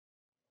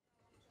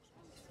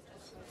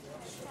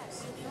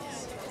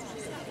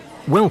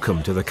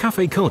Welcome to the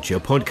Cafe Culture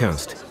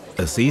podcast,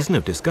 a season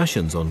of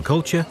discussions on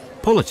culture,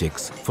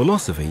 politics,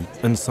 philosophy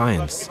and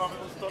science.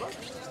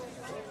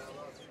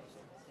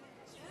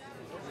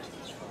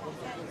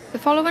 The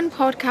following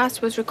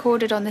podcast was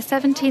recorded on the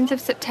 17th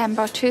of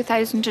September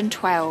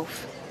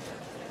 2012.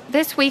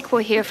 This week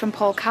we'll hear from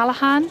Paul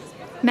Callaghan,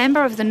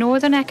 member of the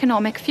Northern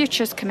Economic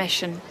Futures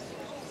Commission.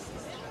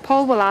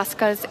 Paul will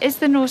ask us, is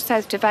the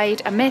North-South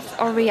divide a myth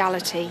or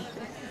reality?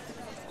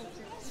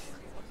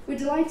 We're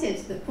delighted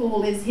that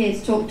Paul is here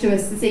to talk to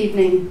us this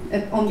evening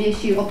on the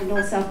issue of the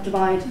North-South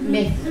divide,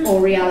 myth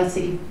or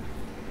reality.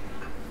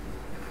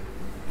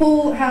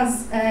 Paul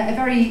has a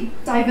very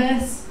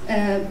diverse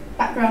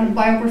background and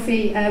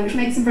biography, which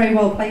makes him very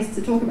well placed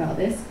to talk about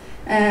this.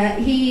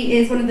 He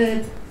is one of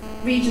the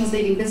region's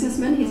leading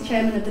businessmen. He's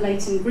chairman of the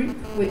Leighton Group,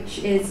 which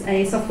is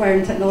a software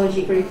and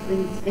technology group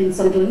in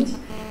Sunderland.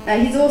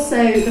 He's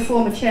also the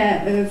former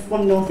chair of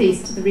One North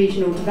East, the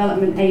regional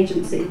development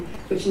agency,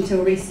 which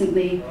until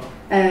recently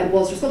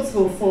was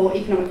responsible for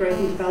economic growth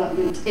and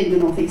development in the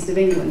North East of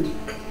England.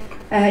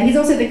 He's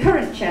also the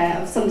current chair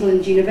of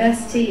Sunderland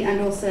University and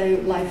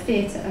also Live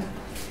Theatre.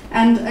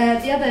 And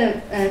the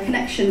other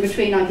connection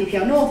between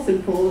ITPR North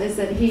and Paul is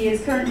that he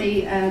is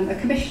currently a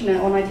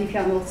commissioner on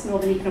ITPR North's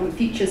Northern Economic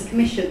Futures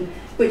Commission,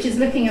 which is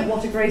looking at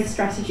what a growth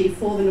strategy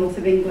for the north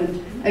of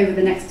England over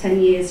the next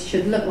 10 years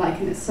should look like,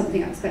 and it's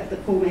something I expect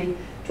that Paul may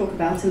talk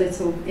about a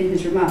little in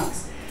his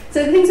remarks.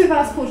 So the things we've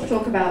asked Paul to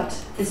talk about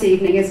this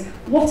evening is,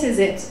 what is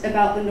it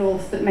about the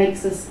north that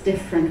makes us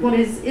different?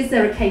 Is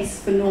there a case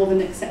for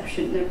northern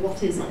exception, and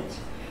what is it?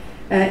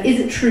 Is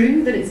it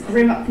true that it's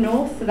grim up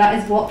north?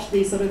 That is what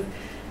the sort of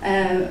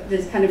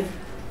this kind of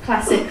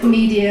classic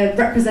media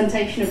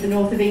representation of the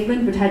north of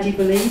England would have you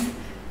believe.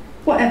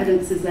 What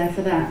evidence is there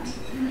for that?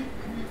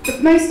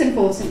 But most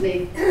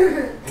importantly,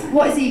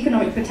 what is the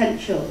economic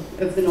potential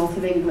of the north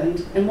of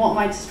England, and what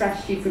might a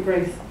strategy for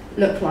growth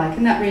look like?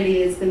 And that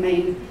really is the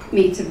main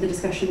meat of the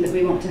discussion that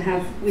we want to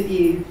have with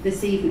you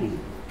this evening.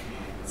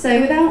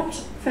 So without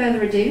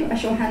further ado, I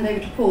shall hand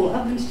over to Paul,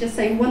 other than to just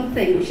say one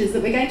thing, which is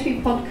that we're going to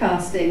be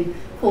podcasting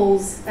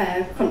Paul's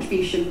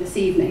contribution this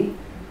evening.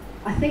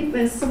 I think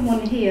there's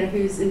someone here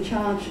who's in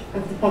charge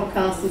of the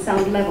podcast and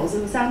sound levels. Are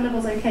the sound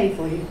levels okay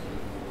for you?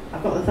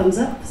 I've got the thumbs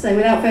up. So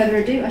without further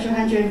ado, I shall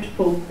hand you over to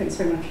Paul. Thanks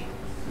very much.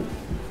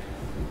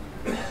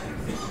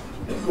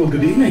 Well,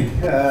 good evening.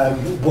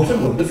 What a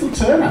wonderful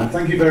turnout.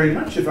 Thank you very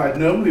much. If I'd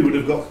known we would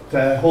have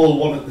got Hall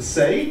 1 at the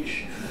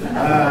Sage.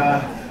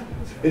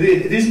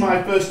 It is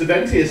my first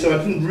event here, so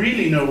I didn't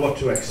really know what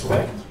to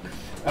expect.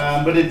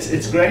 But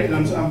it's great,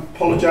 and I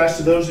apologise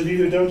to those of you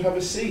who don't have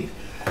a seat.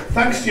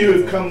 Thanks to you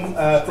who've come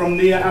from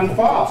near and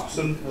far.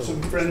 Some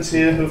friends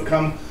here who've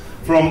come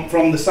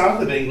from the south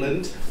of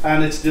England,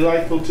 and it's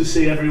delightful to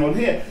see everyone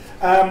here.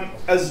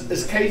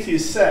 As Katie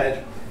has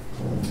said,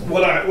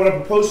 what I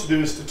propose to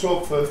do is to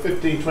talk for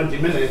 15-20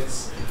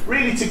 minutes,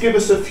 really to give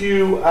us a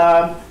few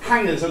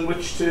hangers on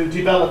which to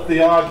develop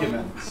the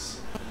arguments.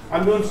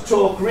 I'm going to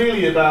talk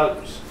really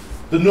about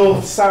the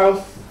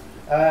north-south,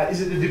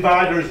 is it a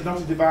divide or is it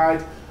not a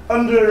divide,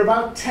 under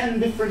about 10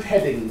 different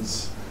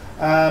headings.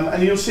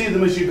 And you'll see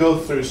them as you go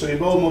through, so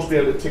you'll almost be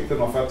able to tick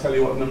them off. I'll tell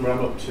you what number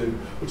I'm up to,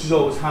 which is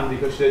always handy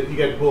because you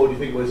get bored, you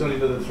think, well, there's only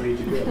another 3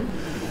 to go.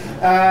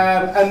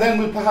 And then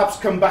we'll perhaps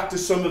come back to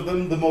some of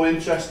them, the more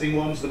interesting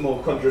ones, the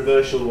more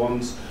controversial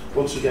ones,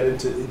 once we get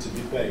into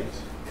debate.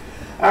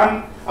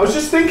 I was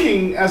just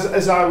thinking,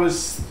 as I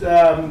was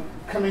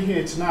coming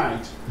here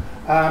tonight,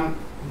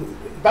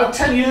 about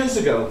 10 years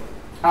ago,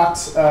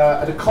 at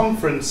a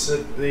conference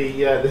at the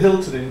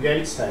Hilton in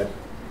Gateshead,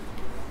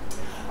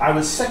 I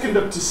was second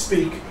up to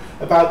speak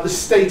about the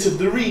state of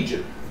the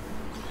region.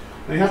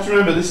 Now you have to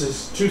remember this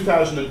is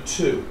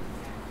 2002.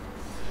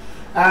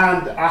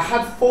 And I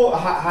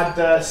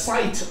had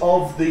sight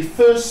of the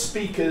first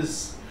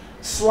speaker's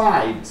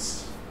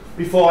slides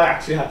before I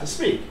actually had to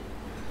speak.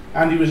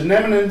 And he was an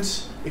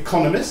eminent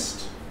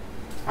economist.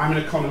 I'm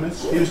an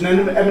economist. He was an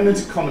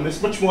eminent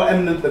economist, much more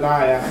eminent than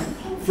I am,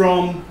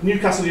 from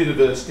Newcastle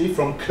University,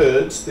 from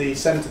CURDS, the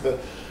Centre for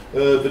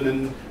Urban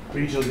and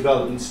Regional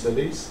Development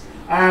Studies.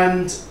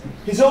 And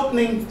his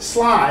opening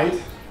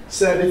slide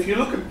said, if you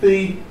look at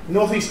the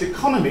northeast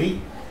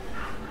economy,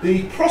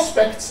 the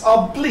prospects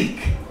are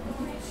bleak.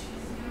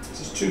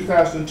 This is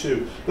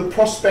 2002. The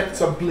prospects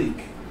are bleak.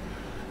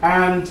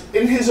 And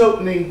in his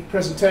opening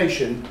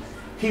presentation,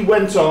 he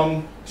went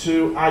on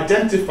to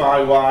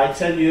identify why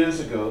 10 years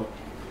ago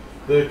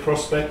the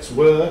prospects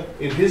were,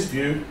 in his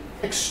view,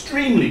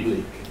 extremely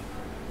bleak.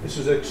 This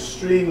was an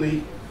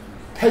extremely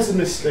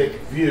pessimistic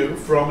view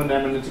from an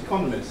eminent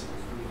economist.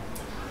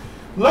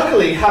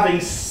 Luckily, having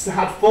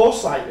had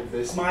foresight of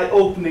this, my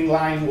opening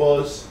line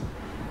was,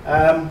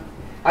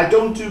 I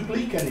don't do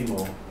bleak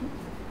anymore.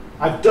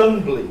 I've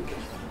done bleak.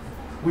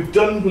 We've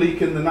done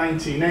bleak in the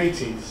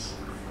 1980s.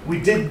 We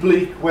did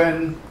bleak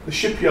when the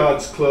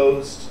shipyards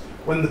closed,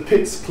 when the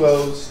pits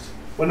closed,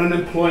 when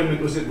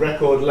unemployment was at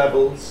record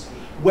levels,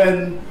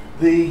 when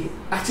the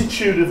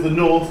attitude of the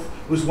North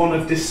was one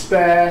of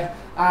despair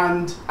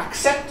and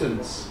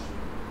acceptance.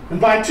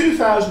 And by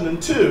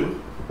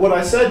 2002, what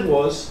I said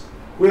was,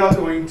 we are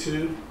going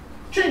to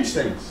change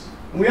things.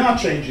 And we are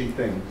changing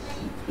things.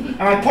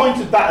 And I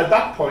pointed at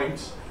that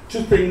point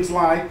to things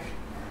like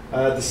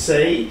the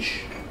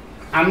Sage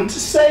and to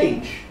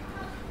Sage.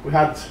 We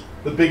had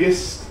the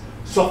biggest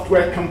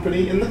software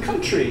company in the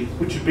country,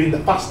 which had been the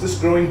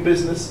fastest growing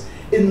business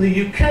in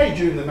the UK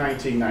during the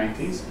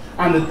 1990s,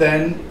 and had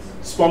then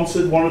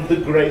sponsored one of the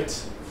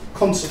great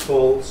concert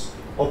halls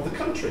of the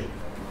country.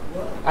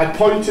 I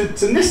pointed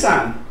to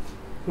Nissan,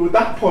 who at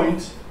that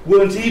point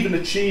weren't even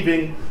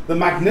achieving the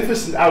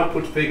magnificent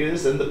output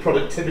figures and the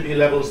productivity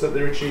levels that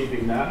they're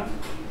achieving now.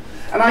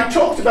 And I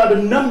talked about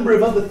a number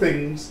of other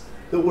things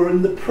that were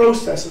in the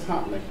process of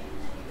happening.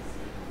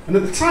 And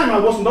at the time I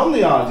wasn't on the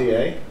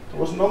RDA, I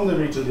wasn't on the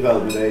Regional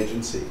Development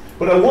Agency,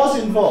 but I was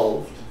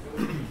involved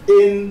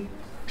in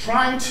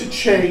trying to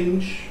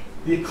change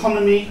the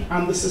economy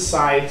and the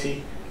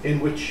society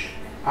in which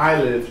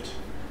I lived,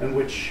 in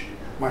which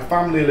my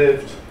family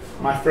lived,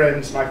 my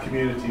friends, my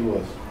community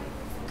was.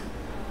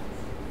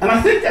 And I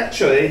think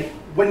actually,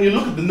 when you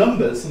look at the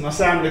numbers, and I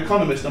say I'm an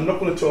economist, I'm not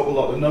going to talk a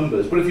lot of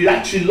numbers, but if you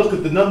actually look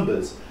at the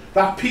numbers,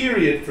 that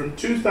period from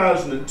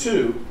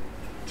 2002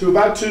 to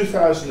about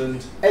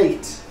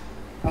 2008,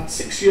 that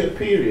 6-year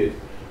period,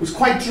 was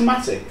quite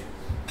dramatic.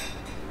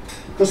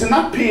 Because in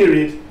that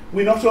period,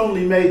 we not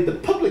only made the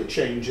public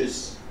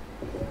changes,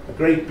 the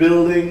great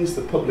buildings,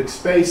 the public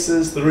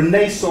spaces, the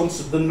renaissance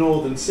of the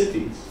northern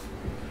cities,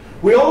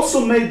 we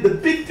also made the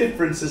big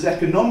differences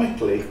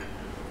economically,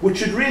 which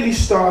had really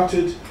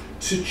started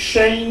to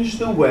change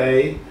the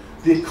way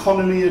the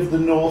economy of the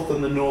north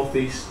and the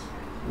northeast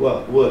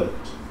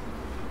worked.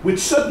 We'd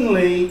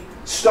suddenly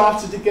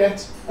started to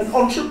get an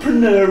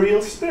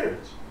entrepreneurial spirit.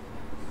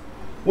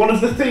 One of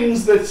the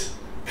things that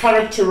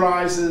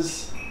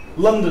characterises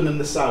London and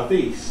the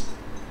southeast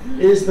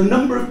is the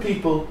number of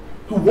people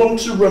who want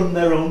to run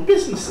their own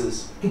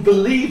businesses, who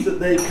believe that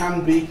they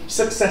can be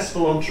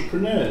successful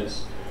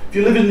entrepreneurs. If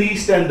you live in the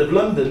East End of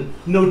London,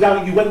 no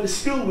doubt you went to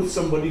school with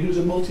somebody who's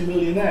a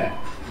multimillionaire.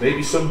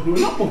 Maybe some who are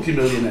not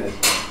multimillionaires.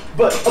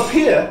 But up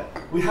here,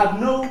 we had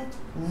no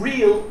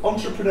real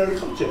entrepreneurial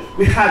culture.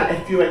 We had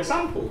a few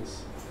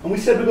examples. And we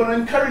said we're going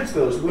to encourage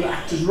those. We're going to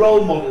act as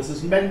role models,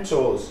 as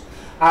mentors,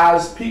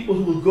 as people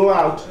who will go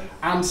out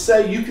and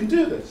say, you can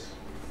do this.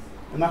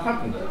 And that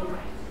happened.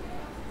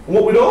 And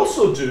what we'd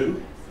also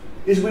do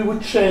is we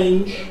would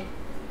change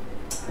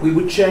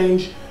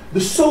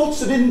the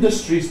sorts of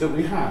industries that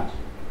we had.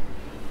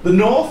 The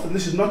north, and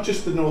this is not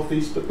just the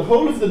northeast, but the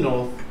whole of the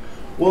north,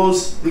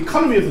 the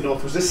economy of the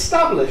north was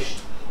established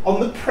on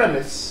the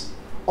premise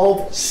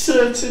of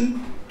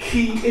certain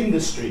key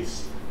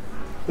industries.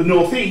 The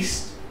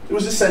northeast, it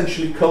was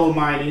essentially coal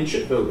mining and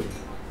shipbuilding.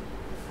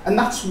 And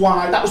that's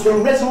why, that was the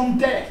raison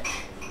d'etre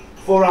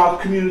for our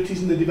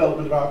communities and the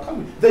development of our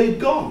economy. They'd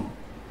gone.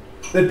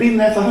 They'd been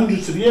there for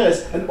hundreds of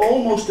years, and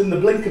almost in the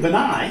blink of an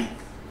eye,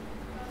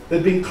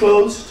 they'd been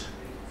closed,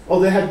 or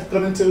they had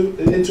gone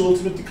into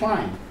ultimate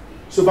decline.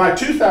 So by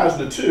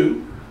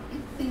 2002,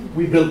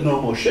 we built no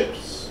more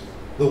ships.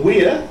 The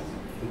Weir,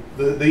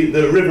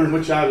 the river in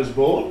which I was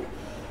born,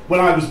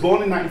 when I was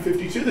born in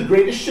 1952, the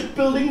greatest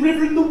shipbuilding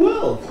river in the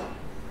world.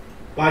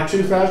 By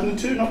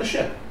 2002, not a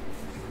ship.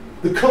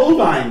 The coal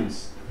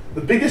mines,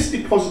 the biggest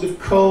deposit of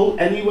coal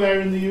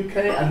anywhere in the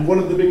UK and one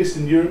of the biggest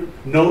in Europe,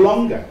 no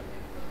longer.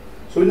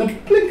 So in the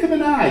blink of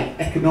an eye,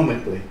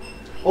 economically,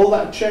 all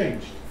that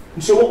changed.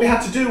 And so what we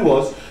had to do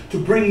was to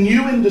bring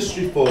new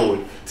industry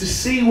forward, to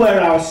see where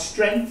our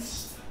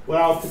strengths, where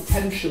our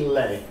potential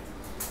lay.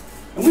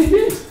 And we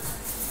did.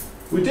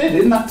 We did.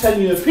 In that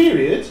 10-year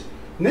period,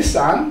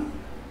 Nissan,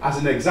 as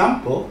an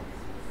example,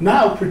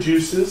 now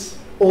produces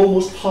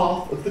almost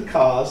half of the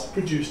cars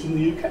produced in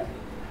the UK.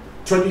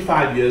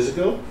 25 years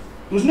ago,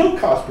 there was no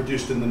cars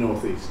produced in the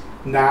northeast.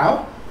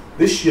 Now,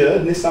 this year,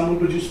 Nissan will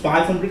produce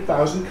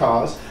 500,000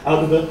 cars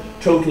out of a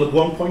total of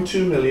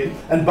 1.2 million,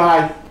 and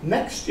by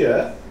next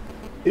year,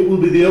 it will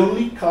be the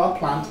only car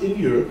plant in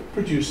Europe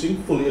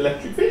producing fully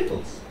electric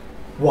vehicles.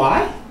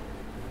 Why?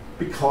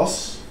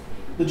 Because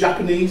the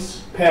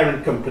Japanese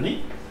parent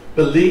company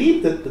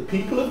believed that the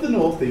people of the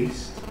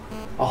northeast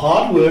are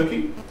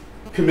hard-working,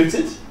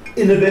 committed,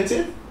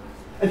 innovative,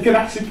 and can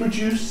actually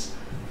produce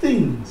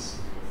things.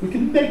 We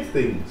can make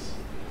things.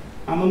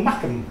 I'm a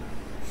macam.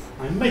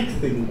 I make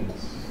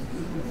things.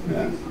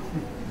 Yeah.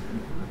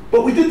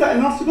 But we did that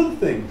in lots of other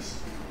things.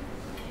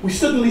 We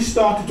suddenly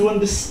started to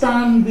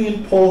understand the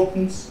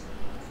importance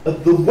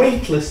of the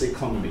weightless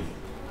economy.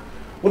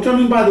 What do I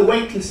mean by the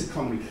weightless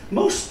economy?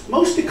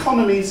 Most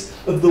economies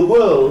of the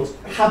world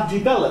have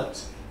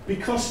developed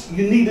because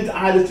you needed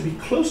either to be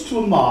close to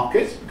a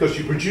market, because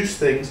you produced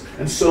things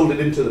and sold it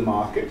into the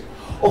market,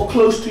 or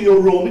close to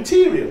your raw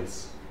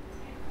materials.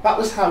 That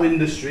was how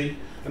industry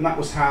and that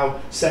was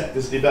how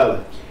sectors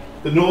developed.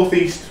 The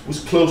northeast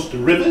was close to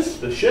rivers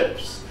for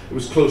ships, it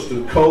was close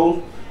to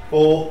coal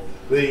for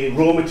the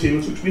raw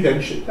materials which we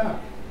then shipped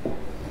out.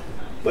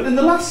 But in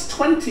the last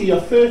 20 or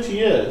 30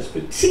 years,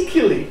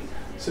 particularly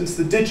since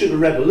the digital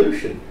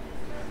revolution,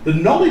 the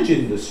knowledge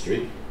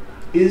industry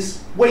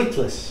is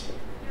weightless.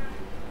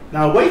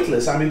 Now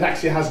weightless, I mean it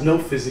actually has no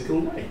physical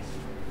weight.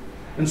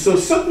 And so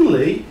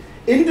suddenly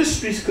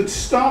industries could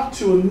start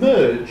to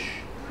emerge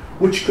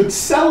which could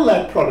sell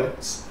their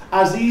products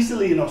as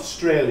easily in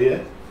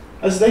Australia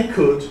as they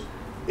could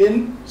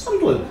in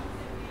Sunderland.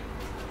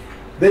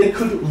 They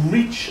could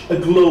reach a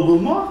global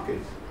market.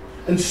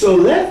 And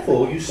so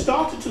therefore you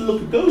started to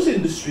look at those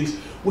industries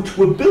which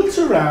were built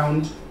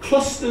around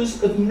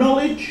clusters of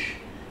knowledge,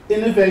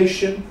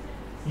 innovation,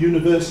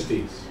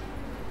 universities.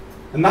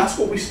 And that's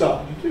what we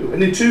started to do.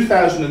 And in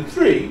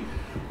 2003,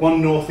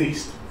 One North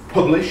East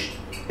published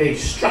a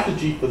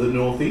strategy for the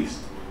North East,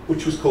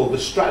 which was called the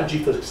Strategy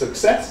for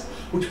Success,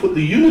 which put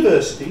the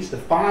universities, the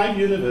 5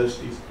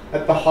 universities,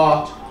 at the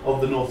heart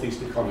of the North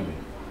East economy.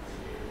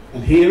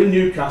 And here in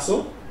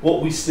Newcastle,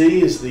 what we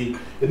see is the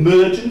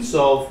emergence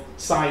of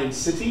Science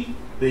City,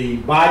 the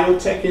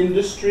biotech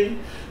industry,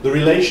 the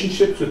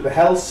relationships with the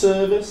health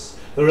service,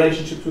 the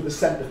relationships with the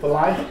Centre for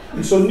Life.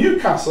 And so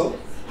Newcastle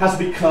has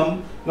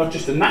become not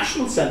just a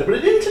national centre, but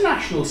an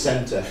international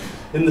centre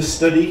in the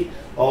study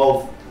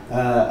of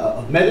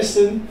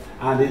medicine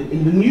and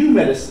in the new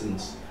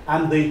medicines.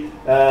 And the,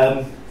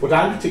 what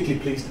I'm particularly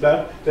pleased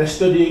about, they're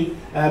studying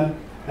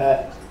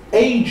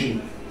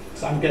ageing.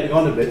 So I'm getting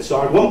on a bit, so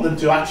I want them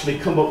to actually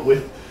come up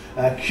with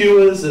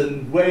cures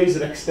and ways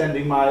of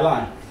extending my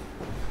life.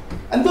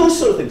 And those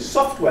sort of things.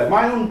 Software,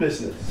 my own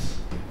business,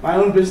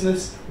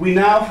 we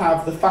now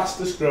have the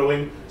fastest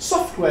growing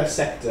software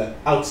sector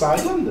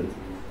outside London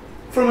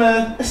from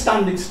a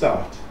standing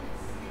start.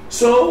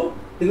 So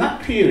in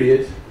that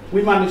period,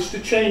 we managed to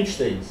change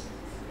things.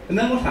 And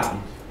then what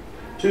happened?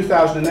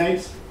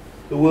 2008,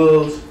 the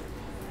world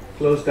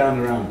closed down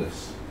around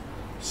us.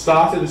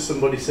 Started, as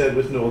somebody said,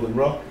 with Northern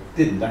Rock.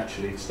 Didn't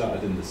actually. It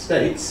started in the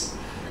States.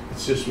 It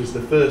just was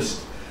the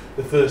first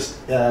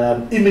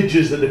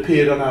images that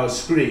appeared on our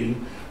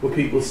screen were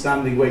people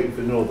standing waiting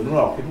for Northern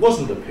Rock. It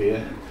wasn't up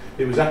here.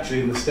 It was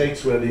actually in the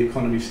States where the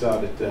economy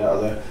started,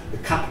 the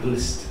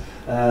capitalist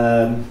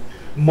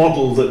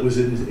model that was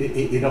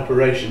in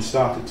operation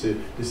started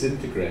to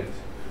disintegrate.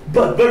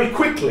 But very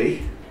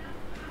quickly,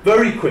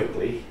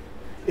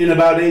 in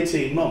about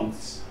 18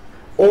 months,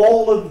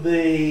 all of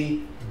the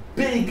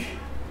big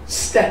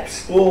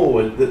steps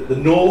forward that the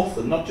North,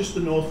 and not just the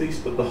North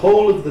East, but the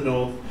whole of the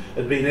North,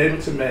 had been able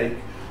to make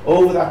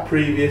over that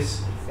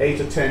previous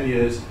 8 or 10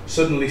 years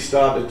suddenly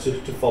started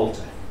to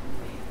falter.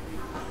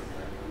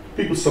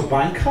 People stopped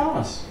buying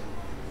cars.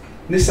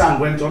 Nissan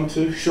went on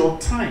to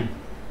short time.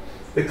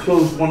 They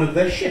closed one of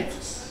their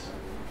shifts.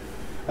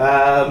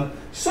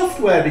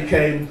 Software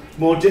became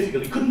more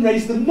difficult. You couldn't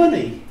raise the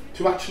money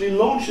to actually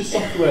launch a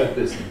software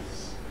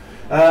business.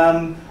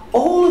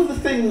 All of the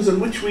things on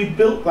which we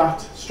built that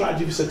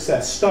strategy for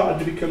success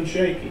started to become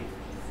shaky.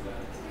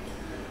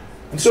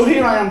 And so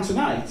here I am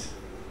tonight,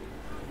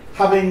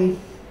 having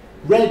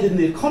read in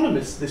The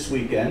Economist this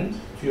weekend.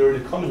 If you're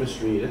an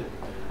Economist reader,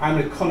 I'm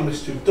an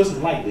economist who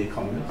doesn't like The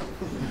Economist.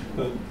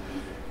 You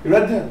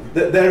read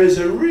that there is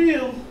a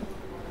real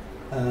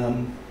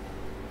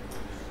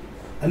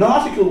an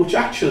article which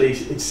actually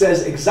it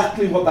says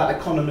exactly what that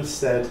economist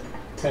said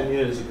 10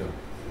 years ago.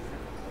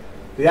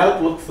 The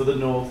outlook for the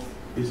North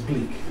is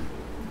bleak.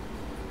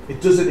 It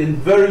does it in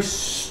very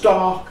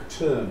stark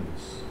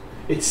terms.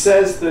 It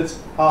says that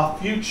our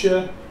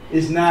future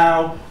is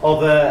now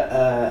of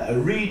a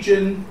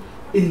region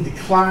in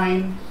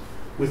decline,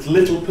 with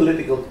little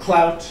political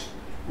clout,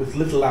 with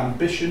little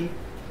ambition.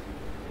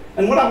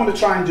 And what I want to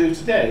try and do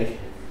today,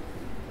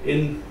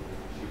 in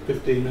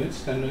 15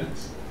 minutes, 10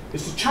 minutes,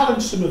 is to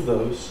challenge some of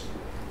those.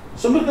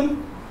 Some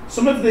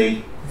of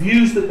the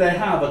views that they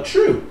have are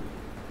true.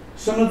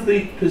 Some of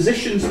the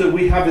positions that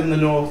we have in the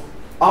North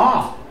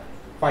are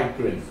quite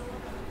grim.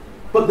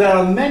 But there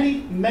are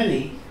many,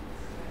 many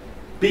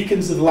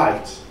beacons of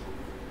light,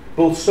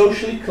 both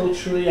socially,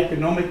 culturally,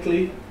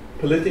 economically,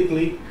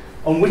 politically,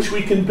 on which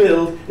we can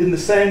build in the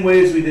same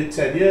way as we did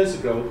 10 years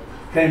ago,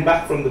 came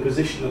back from the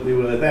position that we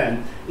were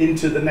then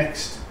into the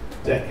next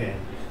decade.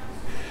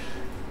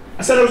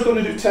 I said I was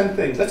going to do 10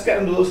 things. Let's get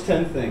into those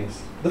 10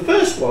 things. The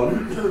first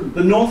one,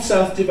 the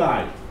North-South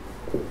divide.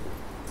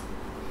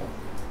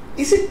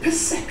 Is it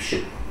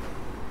perception?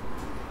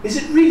 Is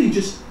it really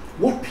just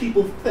what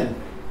people think?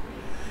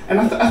 And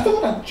I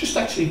thought I'd just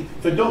actually,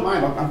 if I don't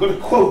mind, I'm going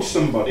to quote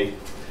somebody.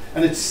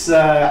 And it's,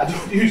 I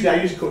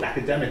usually quote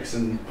academics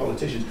and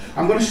politicians.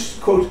 I'm going to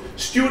quote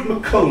Stuart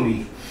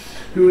McConey,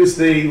 who is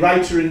the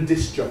writer and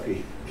disc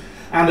jockey,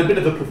 and a bit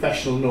of a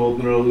professional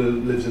northerner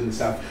who lives in the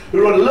South,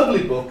 who wrote a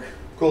lovely book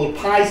called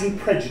Pies and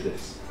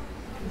Prejudice.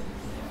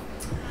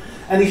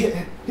 And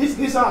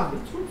his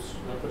argument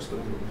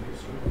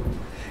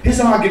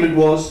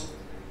was,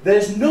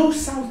 there's no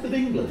south of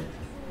England.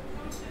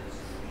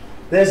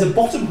 There's a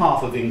bottom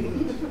half of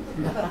England.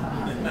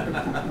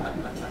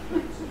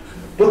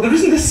 But there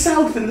isn't a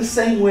south in the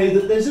same way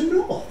that there's a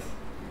north.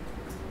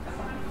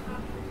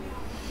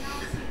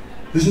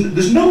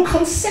 There's no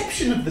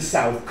conception of the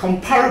south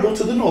comparable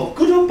to the north.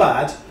 Good or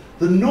bad,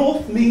 the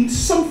north means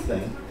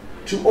something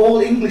to all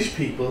English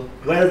people,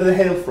 wherever they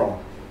hail from.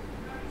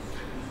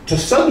 To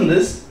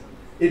southerners,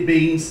 it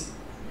means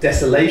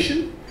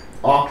desolation,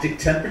 Arctic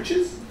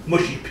temperatures,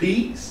 mushy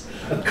peas,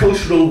 a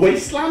cultural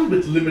wasteland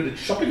with limited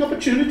shopping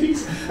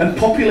opportunities and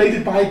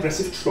populated by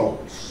aggressive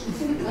trolls.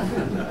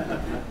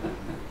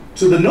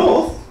 To the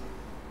north,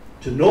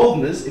 to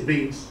northerners, it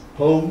means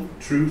home,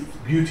 truth,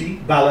 beauty,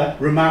 valour,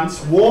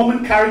 romance, warm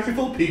and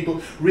characterful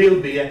people, real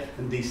beer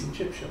and decent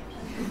chip shops.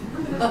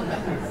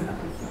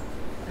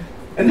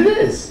 And it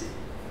is.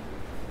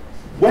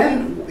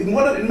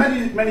 In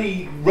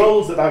many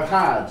roles that I've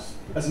had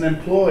as an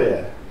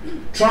employer,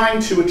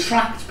 trying to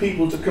attract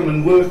people to come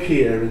and work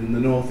here in the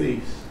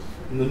northeast,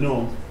 in the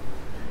north,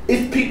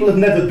 if people have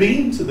never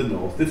been to the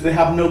north, if they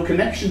have no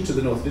connection to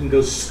the north, didn't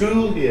go to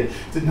school here,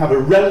 didn't have a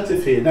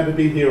relative here, never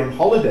been here on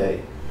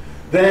holiday,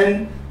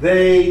 then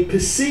they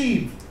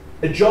perceive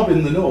a job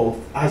in the north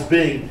as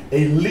being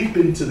a leap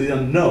into the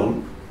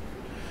unknown.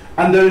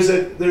 And there's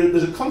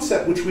a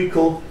concept which we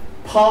call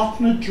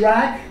partner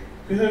drag.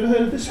 Have you ever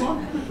heard of this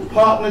one?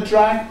 Partner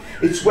drag.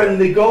 It's when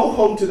they go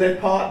home to their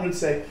partner and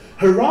say,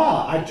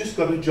 hurrah, I've just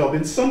got a job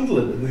in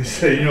Sunderland. And they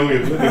say, you know,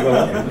 you're bloody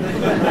well.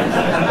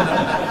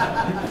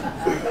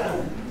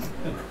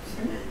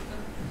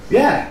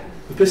 Yeah,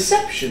 the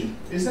perception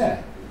is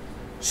there.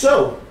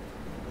 So,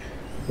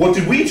 what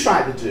did we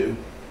try to do?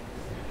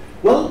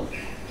 Well,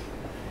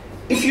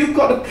 if you've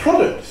got a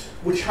product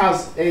which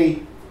has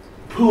a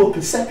poor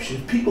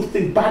perception, people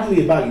think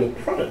badly about your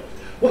product,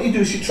 what you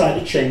do is you try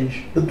to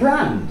change the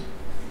brand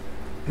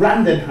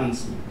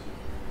enhancement.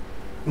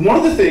 And one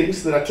of the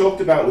things that I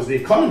talked about was the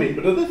economy,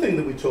 but another thing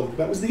that we talked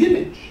about was the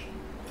image.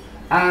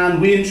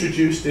 And we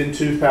introduced in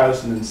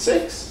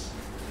 2006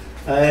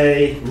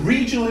 a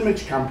regional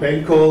image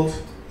campaign called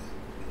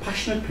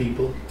Passionate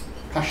People,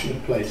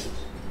 Passionate Places.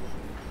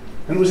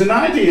 And it was an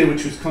idea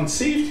which was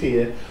conceived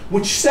here,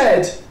 which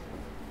said,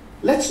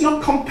 let's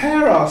not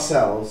compare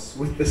ourselves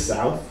with the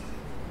South.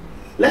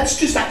 Let's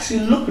just actually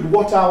look at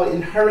what our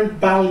inherent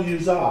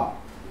values are.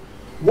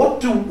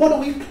 What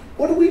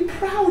are we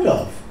proud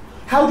of?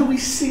 How do we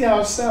see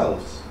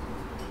ourselves?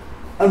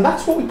 And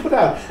that's what we put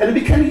out. And it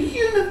became a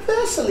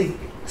universally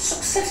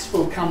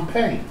successful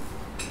campaign,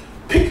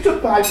 picked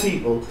up by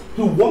people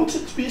who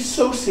wanted to be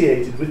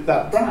associated with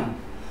that brand.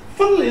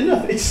 Funnily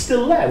enough, it's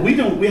still there. We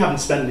haven't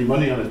spent any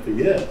money on it for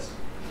years.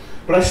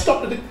 But I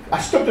stopped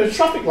at a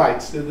traffic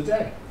lights the other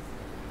day.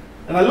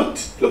 And I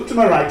looked to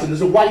my right, and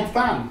there's a white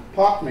van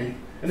parked me,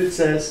 and it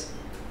says,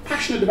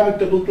 passionate about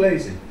double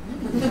glazing.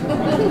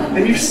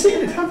 And you've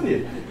seen it, haven't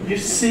you? You've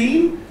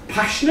seen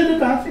passionate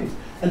about things,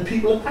 and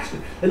people are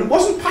passionate. And it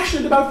wasn't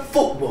passionate about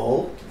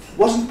football,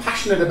 wasn't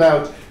passionate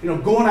about,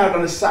 going out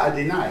on a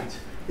Saturday night.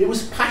 It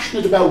was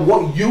passionate about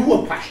what you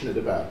were passionate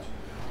about.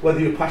 Whether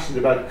you're passionate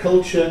about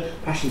culture,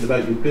 passionate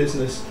about your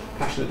business,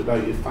 passionate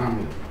about your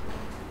family.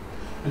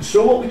 And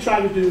so what we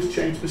try to do is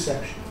change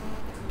perception.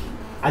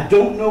 I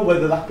don't know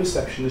whether that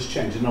perception has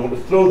changed, and I want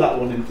to throw that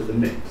one into the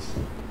mix.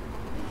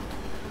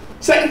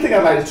 Second thing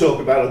I'd like to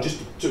talk about, or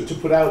just to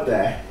put out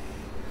there,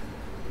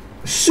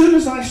 as soon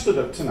as I stood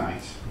up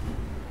tonight,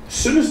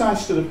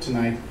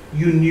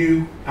 you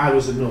knew I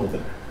was a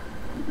northerner.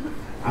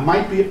 I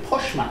might be a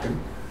posh mackem,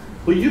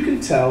 but you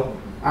can tell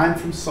I'm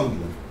from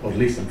Sunderland, or at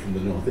least I'm from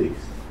the northeast.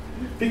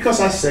 Because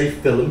I say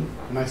film,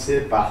 and I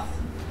say Bath.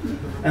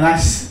 And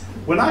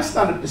when I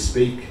stand up to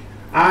speak,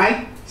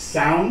 I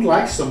sound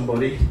like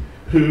somebody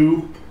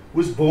who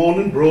was born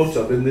and brought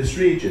up in this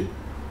region.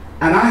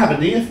 And I have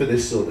an ear for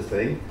this sort of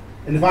thing.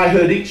 And if I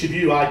heard each of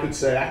you, I could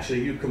say,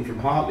 actually, you come from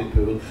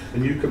Hartlepool,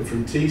 and you come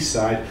from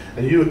Teesside,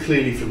 and you are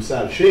clearly from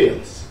South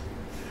Shields.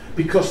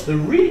 Because the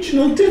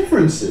regional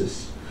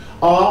differences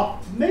are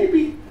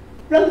maybe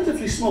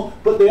relatively small,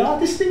 but they are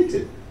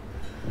distinctive.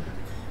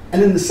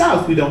 And in the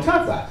South, we don't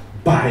have that,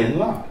 by and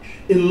large.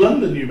 In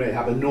London, you may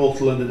have a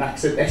North London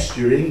accent,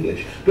 estuary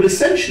English, but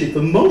essentially,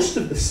 for most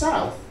of the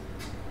South,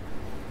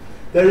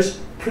 there is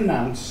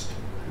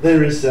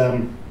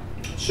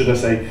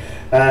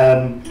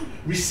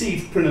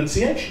received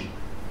pronunciation.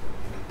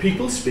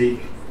 People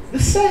speak the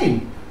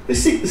same. They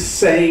speak the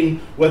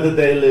same whether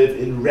they live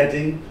in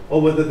Reading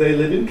or whether they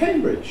live in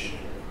Cambridge,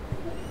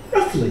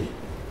 roughly.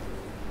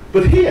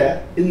 But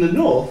here, in the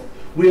north,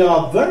 we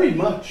are very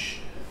much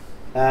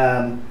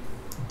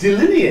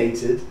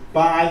delineated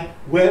by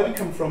where we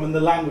come from and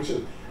the language.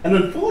 And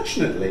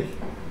unfortunately,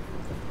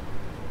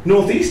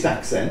 northeast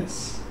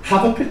accents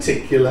have a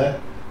particular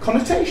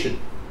connotation.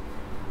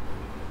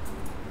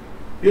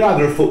 You're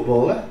either a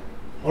footballer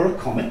or a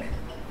comic,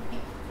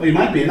 or you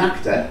might be an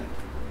actor,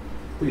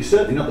 but you're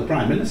certainly not the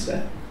Prime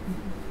Minister.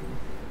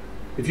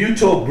 If you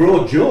talk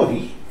broad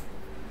Geordie,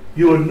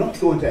 you are not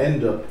going to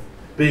end up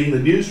being the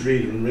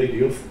newsreader on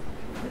Radio 4.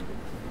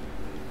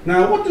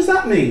 Now, what does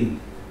that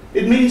mean?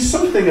 It means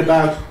something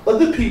about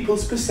other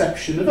people's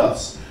perception of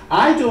us.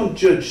 I don't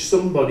judge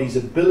somebody's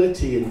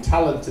ability and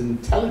talent and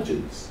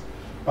intelligence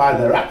by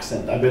their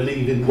accent. I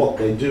believe in what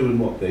they do and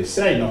what they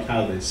say, not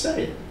how they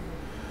say it.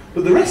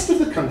 But the rest of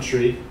the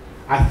country,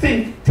 I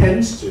think,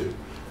 tends to,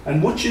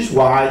 and which is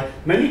why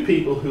many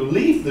people who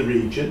leave the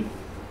region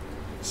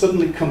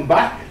suddenly come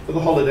back for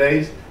the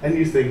holidays, and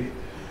you think,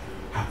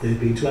 have they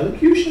been to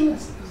elocution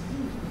lessons?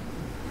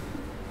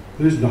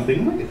 There was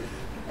nothing like it.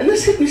 And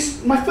this hit me,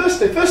 my first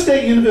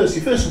day at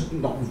university,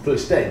 not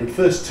first day, but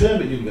first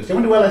term at university. I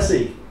went to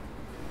LSE.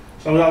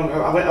 So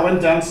I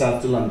went down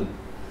south to London.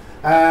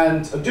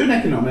 And I'm doing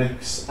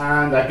economics,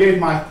 and I gave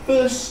my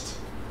first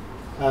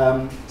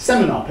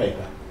seminar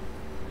paper.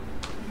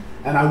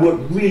 And I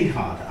worked really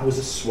hard. I was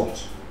a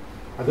SWAT.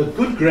 I got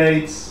good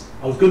grades.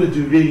 I was going to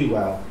do really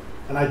well.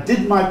 And I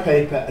did my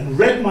paper and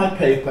read my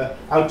paper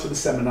out to the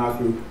seminar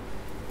group.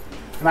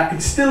 And I can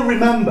still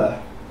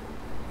remember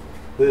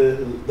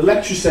the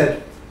lecturer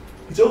said,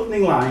 his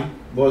opening line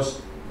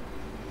was,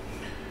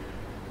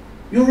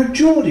 "You're a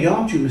Geordie,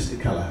 aren't you, Mr.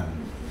 Callaghan?"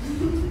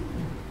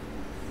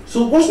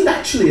 So it wasn't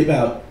actually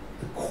about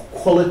the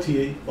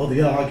quality or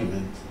the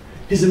argument.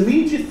 His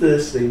immediate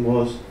first thing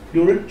was,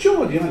 "You're a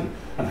Geordie, aren't you?"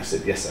 And I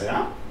said, "Yes, I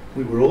am."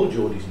 We were all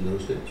Geordies in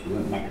those days. We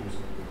weren't Maccas.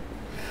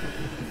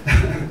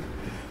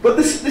 But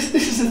this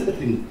is the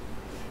thing.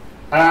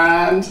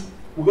 And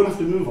we're going to have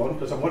to move on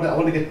because I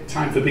want to get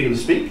time for people to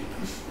speak.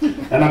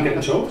 And I'm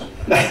getting told.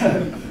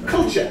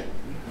 Culture.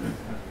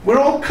 We're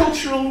all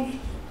cultural.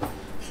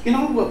 You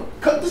know,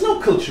 there's no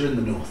culture in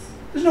the north.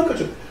 There's no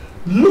culture.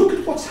 Look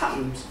at what's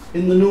happened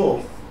in the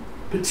north,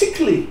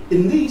 particularly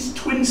in these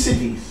twin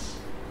cities.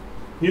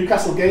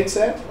 Newcastle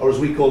Gateshead, or as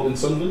we called in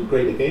Sunderland,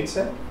 Greater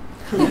Gateshead.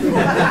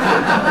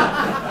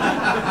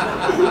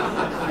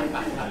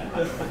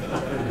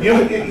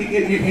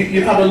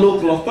 You've had a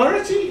local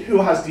authority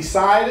who has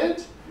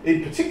decided,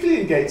 particularly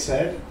in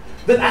Gateshead,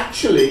 that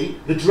actually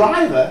the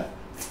driver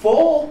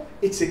for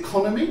its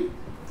economy,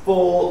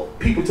 for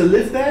people to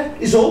live there,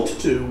 is all to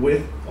do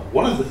with, or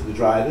one of the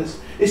drivers,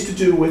 is to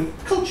do with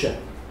culture.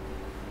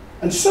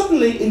 And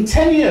suddenly, in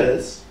 10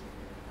 years,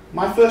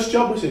 my first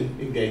job was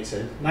in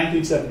Gateshead,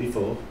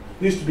 1974.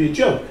 It used to be a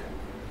joke.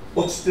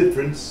 What's the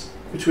difference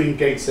between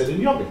Gateshead and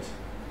Yoghurt?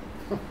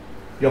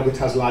 Yoghurt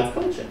has live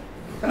culture.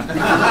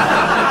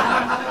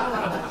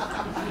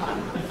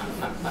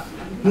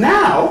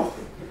 Now,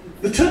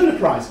 the Turner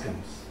Prize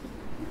comes.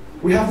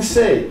 We have the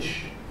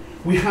Sage.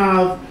 We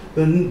have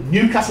the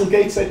Newcastle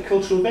Gateshead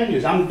Cultural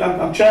Venues.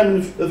 I'm chairman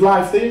of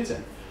Live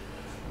Theatre.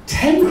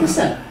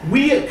 10%.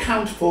 We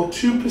account for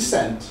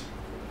 2%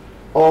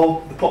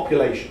 of the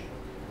population.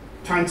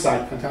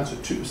 Tyneside accounts for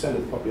 2%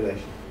 of the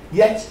population.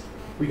 Yet,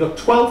 we got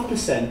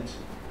 12%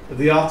 of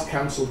the Arts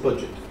Council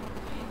budget.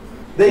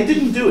 They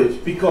didn't do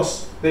it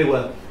because they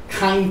were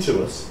kind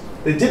to us.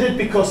 They did it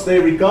because they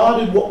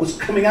regarded what was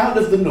coming out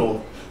of the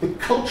north, the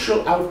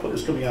cultural output that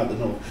was coming out of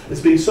the north,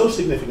 as being so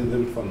significant they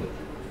would fund it.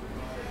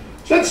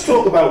 So let's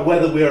talk about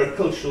whether we're a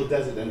cultural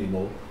desert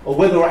anymore, or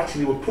whether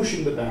actually we're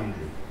pushing the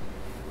boundary.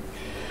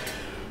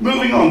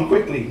 Moving on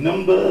quickly,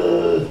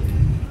 number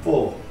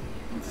 4.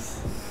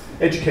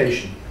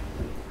 Education.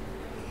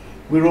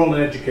 We're all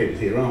uneducated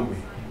here, aren't we?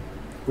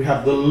 We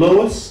have the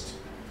lowest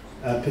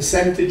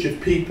percentage of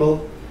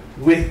people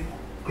with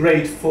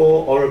grade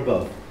 4 or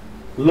above.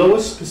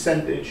 Lowest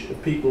percentage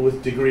of people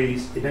with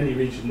degrees in any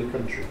region in the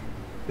country.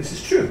 This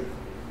is true.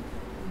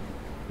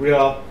 We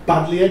are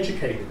badly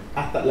educated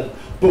at that level.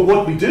 But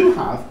what we do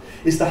have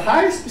is the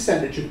highest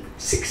percentage of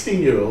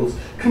 16-year-olds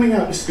coming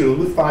out of school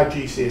with 5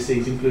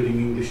 GCSEs, including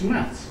English and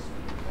Maths.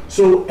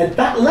 So at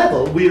that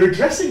level, we're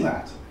addressing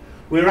that.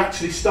 We're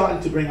actually starting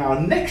to bring our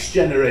next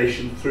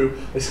generation through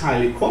as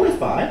highly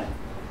qualified,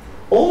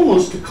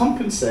 almost to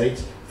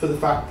compensate for the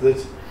fact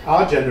that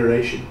our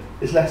generation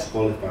is less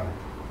qualified.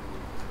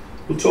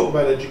 We'll talk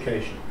about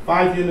education.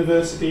 5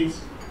 universities,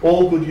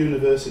 all good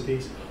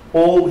universities,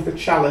 all with a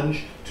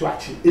challenge to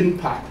actually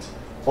impact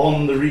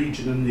on the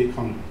region and the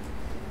economy.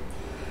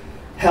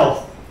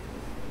 Health.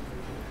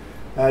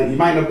 You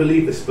might not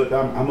believe this, but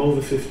I'm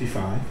over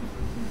 55.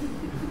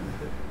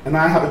 And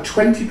I have a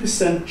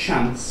 20%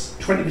 chance,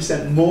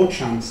 20% more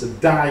chance of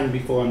dying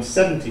before I'm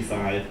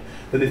 75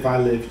 than if I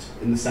lived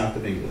in the south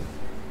of England.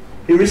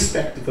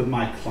 Irrespective of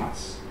my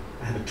class,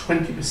 I have a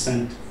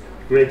 20%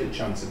 greater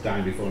chance of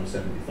dying before I'm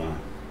 75.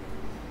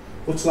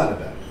 What's that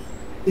about?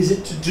 Is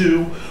it to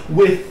do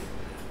with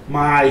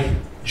my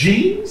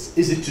genes?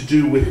 Is it to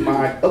do with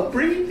my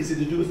upbringing? Is it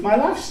to do with my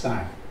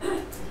lifestyle?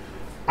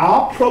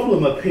 Our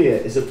problem up here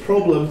is a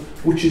problem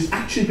which is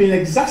actually being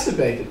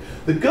exacerbated.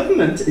 The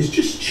government is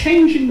just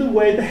changing the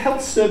way the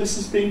health service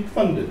is being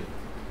funded.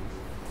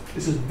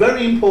 This is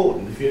very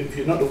important if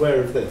you're not aware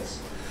of this.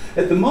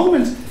 At the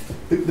moment,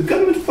 the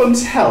government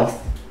funds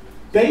health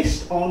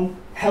based on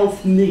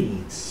health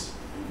needs,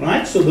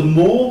 right? So the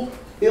more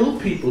ill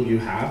people you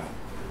have,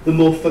 the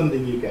more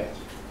funding you get.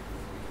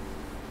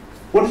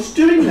 What it's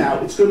doing now,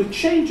 it's going to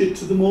change it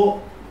to the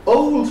more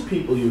old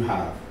people you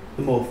have,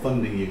 the more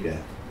funding you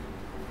get.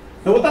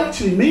 Now what that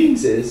actually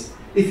means is,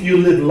 if you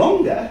live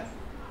longer,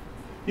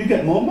 you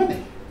get more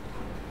money.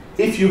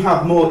 If you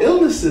have more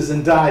illnesses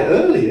and die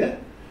earlier,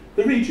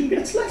 the region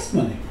gets less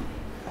money.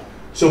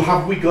 So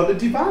have we got a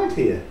divide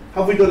here?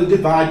 Have we got a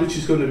divide which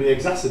is going to be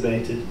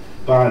exacerbated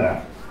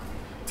by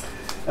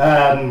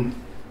that?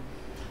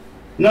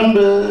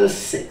 Number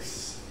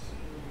 6.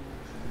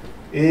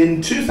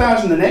 In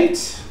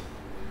 2008,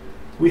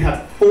 we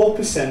had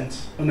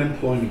 4%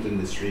 unemployment in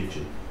this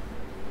region.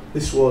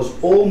 this was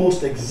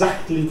almost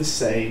exactly the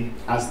same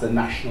as the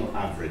national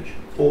average,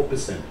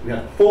 4%. We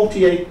had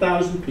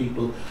 48,000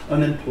 people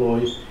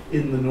unemployed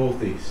in the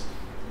northeast.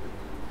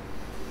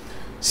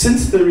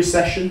 Since the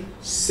recession,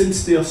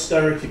 since the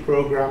austerity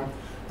programme,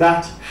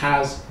 that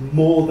has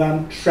more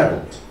than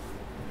trebled.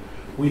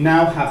 We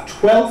now have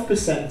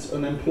 12%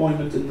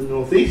 unemployment in the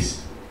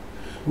northeast.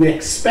 We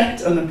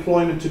expect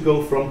unemployment to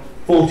go from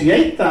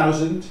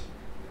 48,000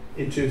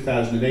 in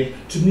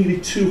 2008 to nearly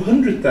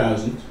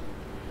 200,000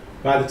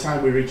 by the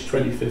time we reach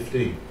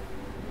 2015.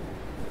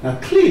 Now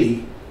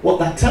clearly, what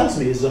that tells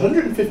me is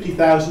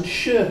 150,000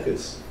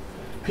 shirkers,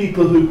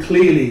 people who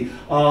clearly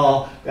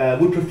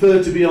would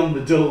prefer to be on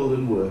the dole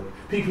than work,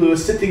 people who are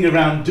sitting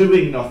around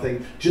doing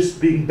nothing,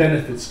 just being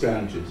benefit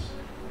scroungers.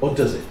 Or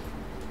does it?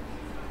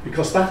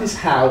 Because that is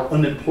how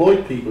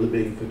unemployed people are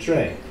being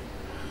portrayed.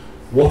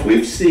 What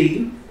we've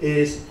seen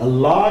is a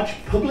large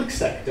public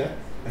sector,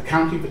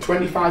 accounting for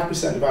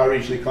 25% of our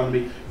regional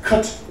economy,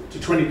 cut to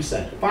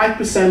 20%.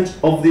 5%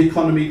 of the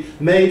economy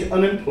made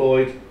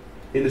unemployed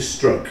in a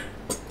stroke.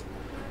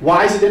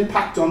 Why does it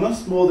impact on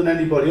us more than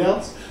anybody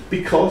else?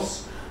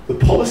 Because the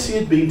policy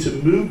had been to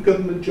move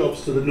government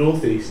jobs to the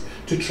northeast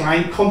to try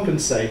and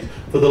compensate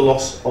for the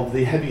loss of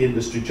the heavy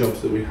industry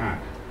jobs that we had.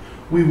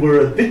 We were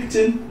a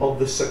victim of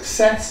the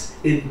success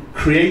in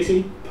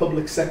creating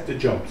public sector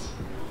jobs.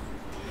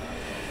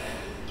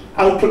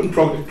 Output and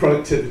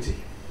productivity.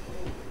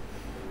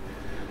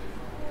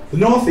 The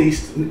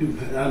northeast,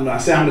 and I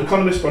say I'm an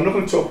economist, but I'm not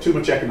going to talk too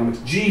much economics.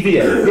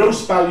 GVA,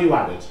 gross value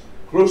added.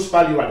 Gross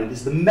value added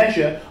is the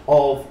measure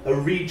of a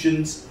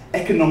region's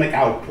economic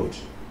output.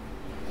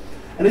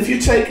 And if you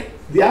take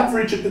the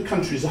average of the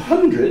country is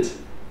 100,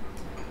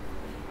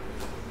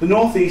 the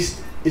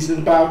northeast is at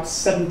about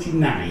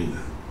 79.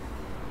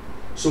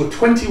 So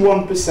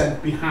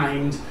 21%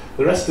 behind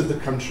the rest of the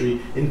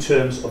country in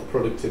terms of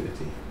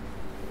productivity.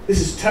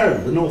 This is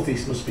terrible. The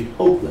northeast must be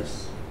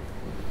hopeless.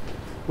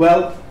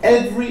 Well,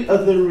 every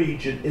other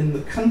region in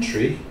the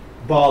country,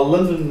 bar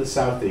London and the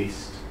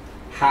southeast,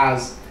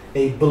 has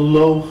a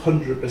below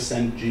 100%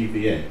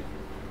 GVA.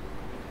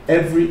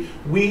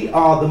 We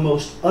are the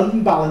most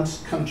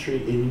unbalanced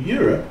country in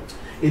Europe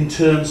in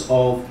terms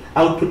of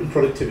output and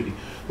productivity.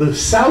 The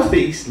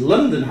southeast,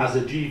 London, has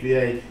a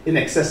GVA in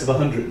excess of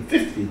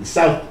 150. The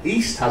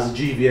southeast has a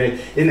GVA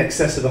in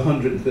excess of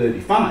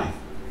 135.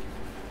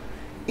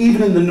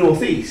 Even in the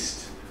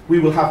northeast, we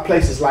will have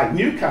places like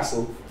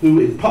Newcastle, who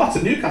in parts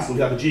of Newcastle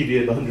we have a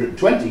GVA of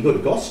 120, go to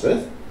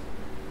Gosforth,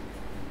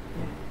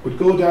 would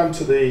go down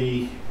to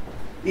the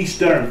East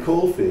Durham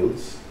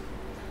coalfields,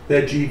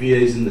 their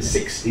GVA is in the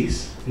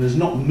 60s and has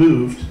not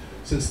moved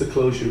since the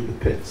closure of the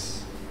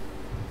pits.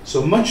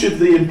 So much of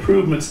the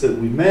improvements that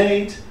we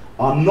made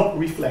are not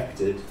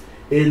reflected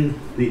in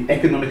the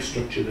economic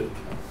structure that,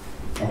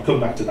 I'll come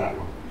back to that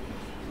one.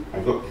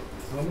 I've got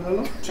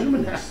 2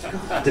 minutes.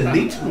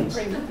 Delete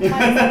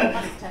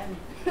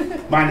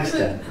minus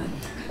 10.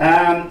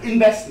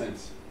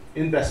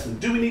 Investment.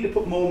 Do we need to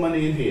put more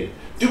money in here?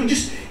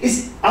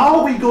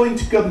 Are we going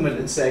to government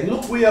and saying,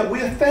 look, we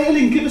are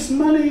failing, give us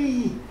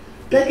money,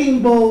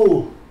 begging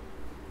bowl?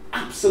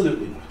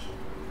 Absolutely not.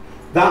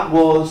 That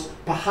was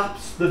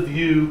perhaps the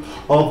view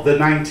of the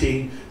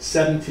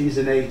 1970s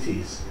and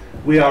 80s.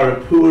 We are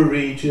a poor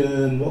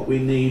region, what we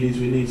need is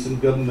we need some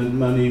government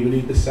money, we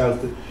need the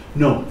South.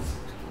 No.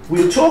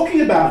 We're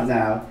talking about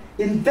now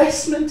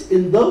investment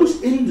in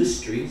those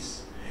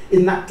industries,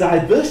 in that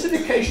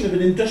diversification of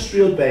an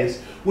industrial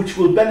base, which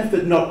will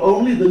benefit not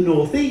only the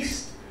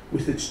northeast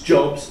with its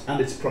jobs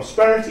and its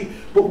prosperity,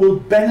 but will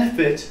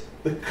benefit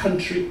the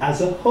country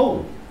as a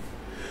whole.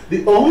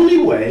 The only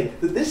way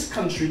that this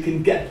country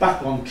can get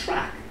back on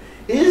track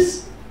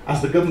is,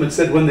 as the government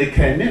said when they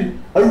came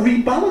in, a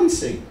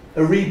rebalancing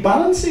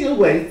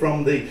away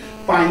from the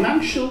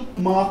financial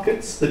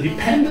markets, the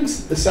dependence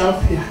that the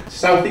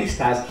southeast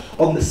has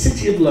on the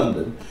City of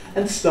London,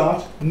 and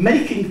start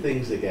making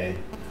things again.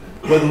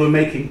 Whether we're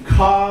making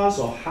cars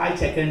or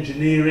high-tech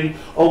engineering,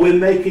 or we're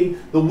making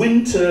the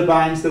wind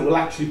turbines that will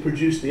actually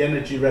produce the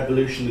energy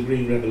revolution, the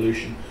green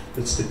revolution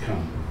that's to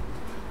come.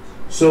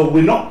 So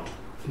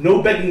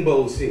no begging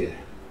bowls here,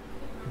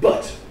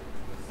 but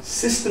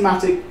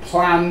systematic,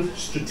 planned,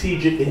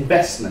 strategic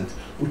investment,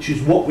 which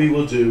is what we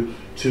will do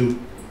to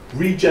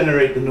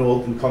regenerate the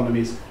northern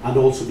economies and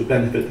also to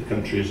benefit the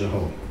country as a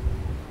whole.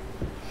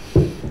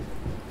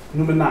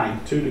 Number 9,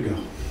 2 to go.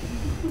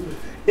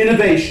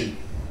 Innovation.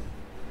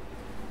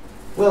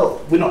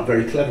 Well, we're not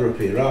very clever up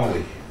here, are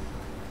we?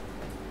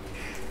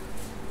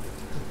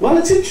 Well,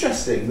 it's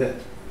interesting that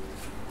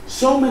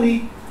so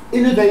many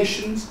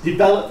innovations,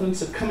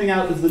 developments are coming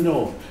out of the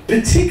north,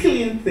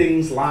 particularly in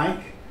things like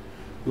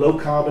low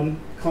carbon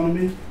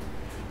economy,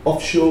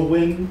 offshore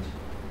wind,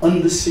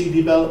 undersea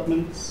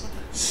developments,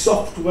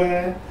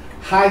 software,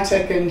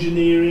 high-tech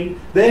engineering.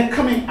 They're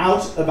coming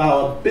out of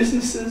our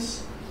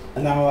businesses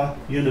and our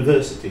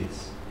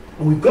universities.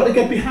 And we've got to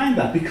get behind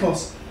that,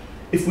 because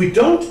if we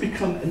don't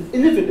become an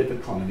innovative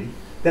economy,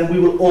 then we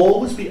will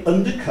always be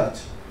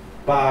undercut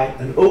by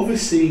an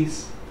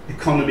overseas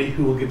economy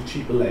who will give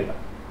cheaper labour.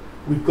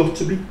 we've got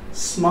to be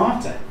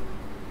smarter,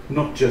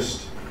 not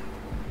just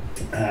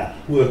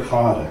work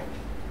harder.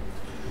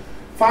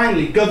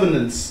 Finally,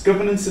 governance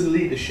and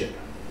leadership.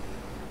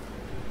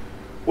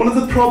 One of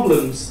the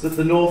problems that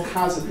the North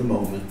has at the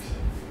moment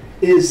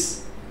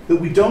is that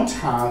we don't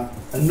have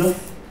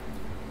enough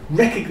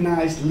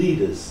recognised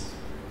leaders,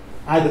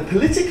 either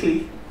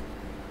politically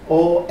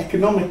or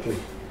economically.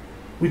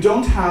 We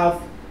don't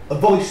have a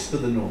voice for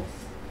the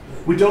North.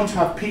 We don't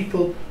have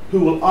people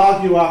who will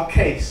argue our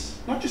case,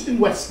 not just in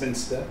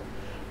Westminster,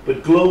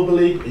 but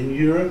globally in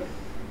Europe.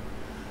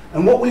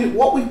 And what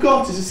we've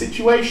got is a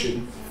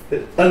situation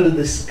that under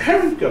this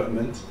current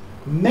government,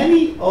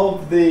 many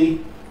of the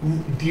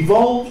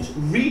devolved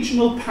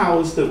regional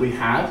powers that we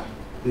had,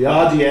 the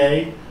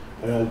RDA,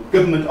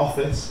 government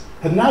office,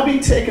 have now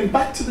been taken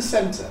back to the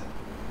centre.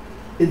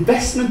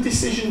 Investment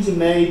decisions are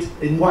made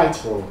in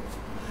Whitehall.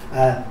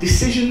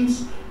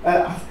 Decisions,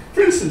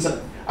 for instance,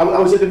 I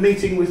was at a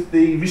meeting with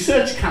the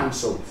University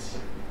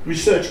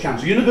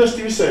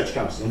Research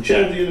Council, I'm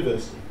chair of the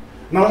university,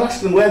 and I was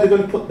asking them where they're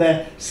going to put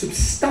their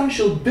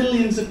substantial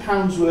billions of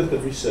pounds worth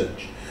of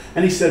research.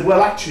 And he said,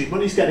 well, actually,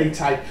 money's getting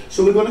tight,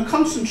 so we're going to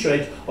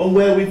concentrate on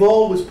where we've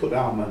always put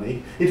our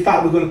money. In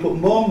fact, we're going to put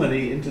more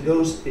money into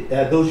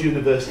those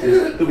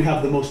universities that we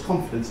have the most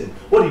confidence in.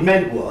 What he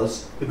meant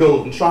was the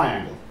Golden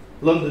Triangle.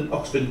 London,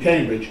 Oxford and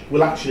Cambridge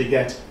will actually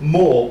get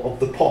more of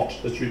the pot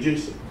that's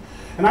reducing.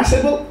 And I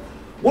said, well,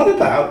 what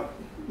about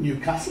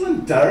Newcastle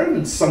and Durham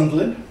and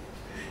Sunderland?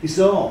 He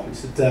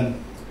said,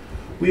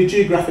 we're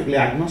geographically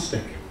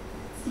agnostic.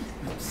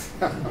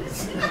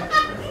 That's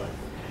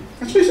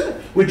what he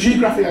said. We're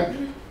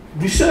geographically.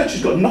 Research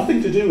has got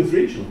nothing to do with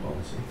regional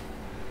policy.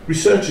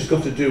 Research has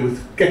got to do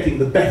with getting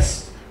the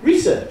best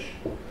research.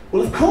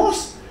 Well, of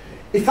course,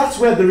 if that's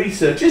where the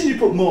research is, and you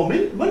put more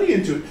money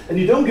into it, and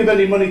you don't give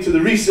any money to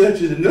the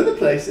researchers in other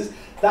places,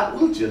 that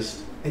will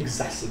just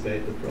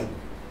exacerbate the problem.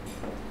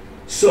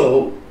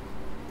 So,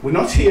 we're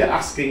not here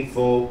asking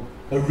for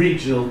a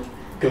regional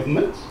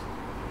government.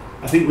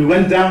 I think we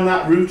went down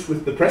that route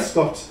with the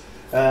Prescott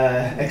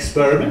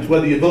experiment,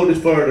 whether you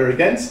voted for it or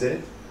against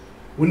it.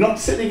 We're not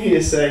sitting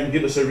here saying,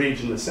 give us a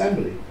regional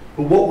assembly.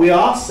 But what we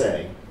are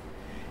saying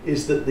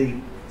is that the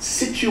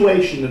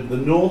situation of the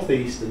North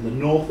East and the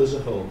North as a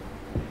whole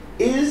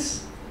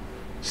is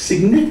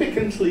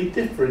significantly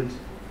different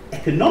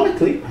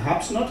economically,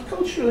 perhaps not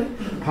culturally,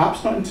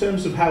 perhaps not in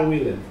terms of how we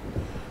live.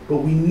 But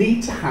we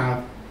need to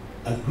have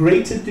a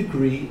greater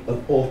degree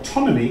of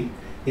autonomy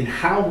in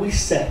how we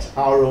set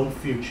our own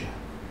future.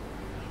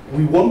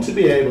 We want to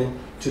be able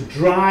to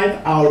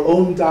drive our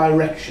own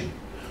direction.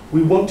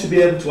 We want to be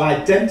able to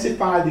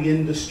identify the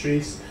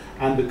industries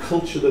and the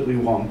culture that we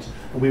want,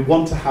 and we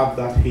want to have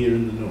that here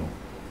in the North.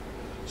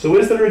 So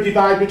is there a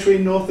divide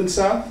between North and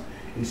South?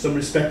 In some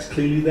respects,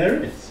 clearly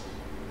there is.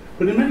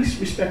 But in many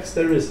respects,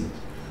 there isn't.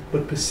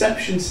 But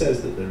perception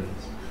says that there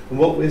is. And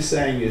what we're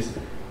saying is,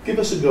 give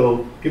us a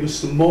go, give us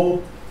some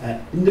more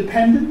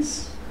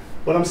independence.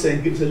 What I'm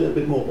saying, give us a little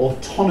bit more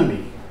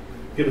autonomy.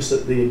 Give us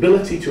the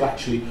ability to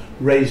actually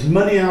raise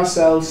money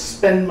ourselves,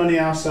 spend money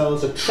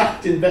ourselves,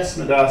 attract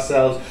investment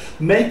ourselves,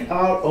 make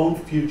our own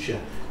future.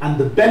 And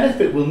the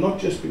benefit will not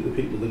just be to the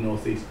people of the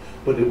North East,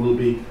 but it will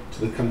be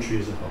to the country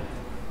as a whole.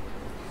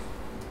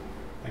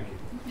 Thank you.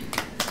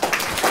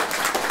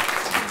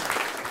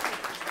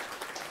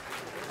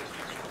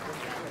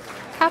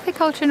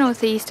 Cafe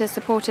North East is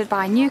supported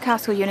by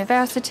Newcastle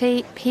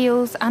University,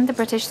 Peels and the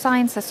British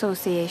Science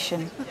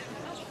Association.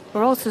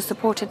 We're also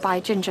supported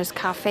by Ginger's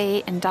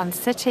Cafe in Dun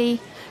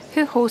City,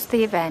 who host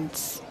the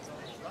events.